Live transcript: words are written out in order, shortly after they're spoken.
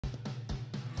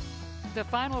The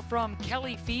final from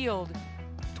Kelly Field,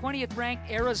 20th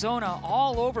ranked Arizona,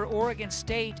 all over Oregon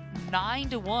State,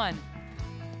 9-1.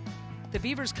 The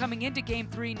Beavers coming into Game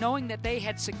 3 knowing that they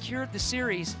had secured the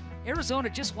series. Arizona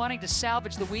just wanting to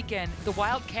salvage the weekend. The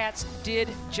Wildcats did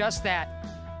just that.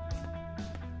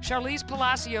 Sharlize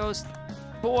Palacios,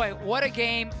 boy, what a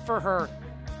game for her.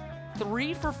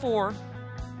 3 for 4,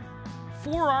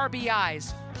 4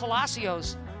 RBIs.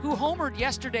 Palacios, who homered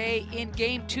yesterday in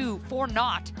Game 2 for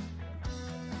naught,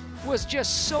 was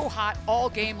just so hot all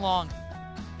game long.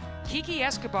 Kiki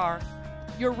Escobar,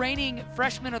 your reigning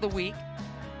freshman of the week,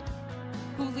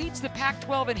 who leads the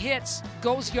Pac-12 in hits,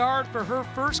 goes yard for her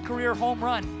first career home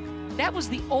run. That was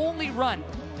the only run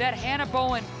that Hannah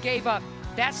Bowen gave up.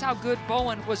 That's how good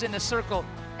Bowen was in the circle.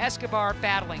 Escobar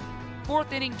battling.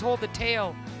 4th inning told the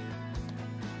tale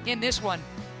in this one,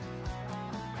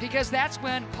 because that's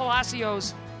when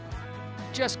Palacios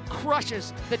just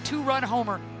crushes the 2-run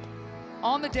homer.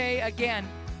 On the day again,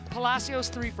 Palacios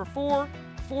 3 for 4,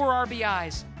 4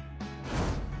 RBIs.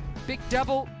 Big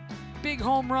double, big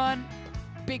home run,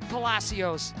 big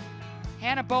Palacios.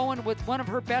 Hannah Bowen, with one of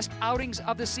her best outings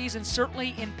of the season,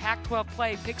 certainly in Pac-12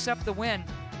 play, picks up the win.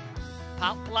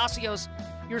 Palacios,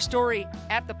 your story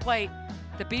at the plate.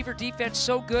 The Beaver defense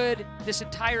so good this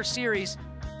entire series,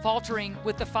 faltering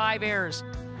with the 5 errors.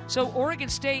 So Oregon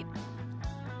State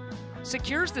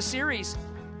secures the series.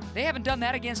 They haven't done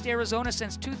that against Arizona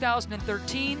since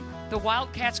 2013. The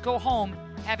Wildcats go home,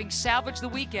 having salvaged the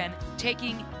weekend,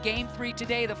 taking Game 3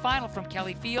 today, the final from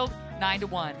Kelly Field,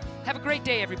 9-1. Have a great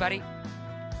day, everybody.